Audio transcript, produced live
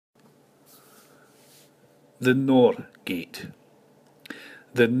The NOR gate.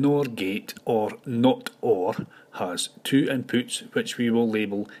 The NOR gate, or not OR, has two inputs which we will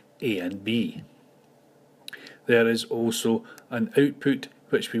label A and B. There is also an output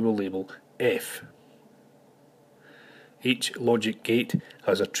which we will label F. Each logic gate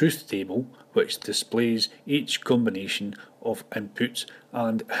has a truth table which displays each combination of inputs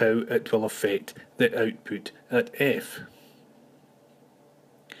and how it will affect the output at F.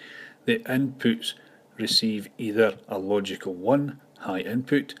 The inputs receive either a logical 1 high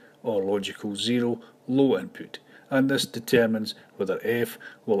input or logical 0 low input, and this determines whether F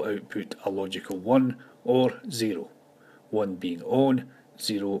will output a logical 1 or 0, 1 being on,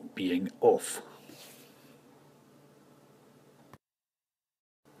 0 being off.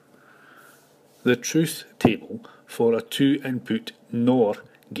 The truth table for a two-input NOR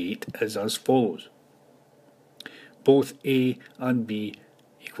gate is as follows. Both A and B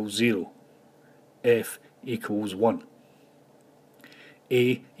equals 0. F equals 1.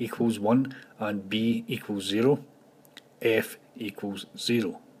 A equals 1 and B equals 0. F equals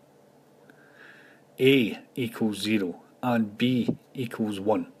 0. A equals 0 and B equals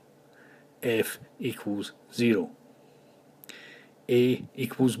 1. F equals 0. A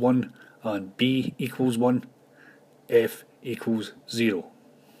equals 1 and B equals 1. F equals 0.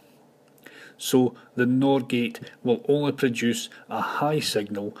 So the NOR gate will only produce a high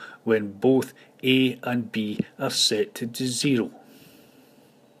signal when both A and B are set to 0.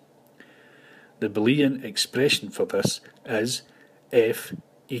 The Boolean expression for this is F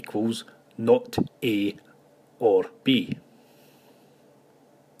equals not A or B.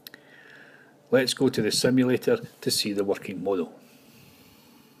 Let's go to the simulator to see the working model.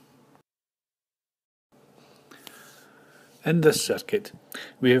 In this circuit,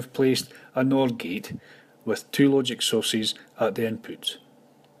 we have placed a NOR gate with two logic sources at the inputs.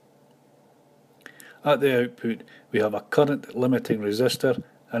 At the output, we have a current limiting resistor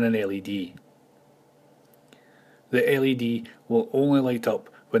and an LED. The LED will only light up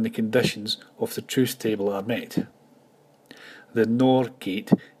when the conditions of the truth table are met. The NOR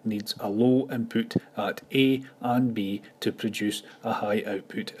gate needs a low input at A and B to produce a high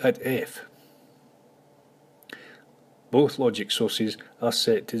output at F. Both logic sources are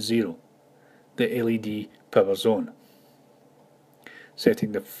set to 0. The LED powers on.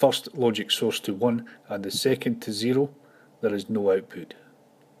 Setting the first logic source to 1 and the second to 0, there is no output.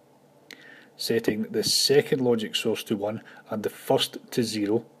 Setting the second logic source to 1 and the first to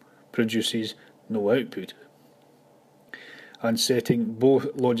 0 produces no output. And setting both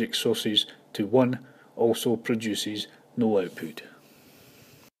logic sources to 1 also produces no output.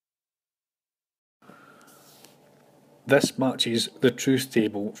 This matches the truth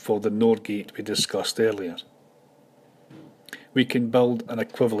table for the NOR gate we discussed earlier. We can build an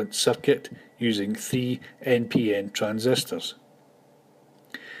equivalent circuit using 3 NPN transistors.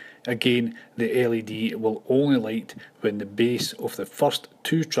 Again, the LED will only light when the base of the first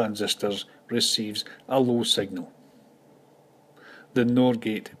two transistors receives a low signal. The NOR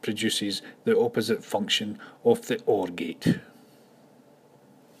gate produces the opposite function of the OR gate.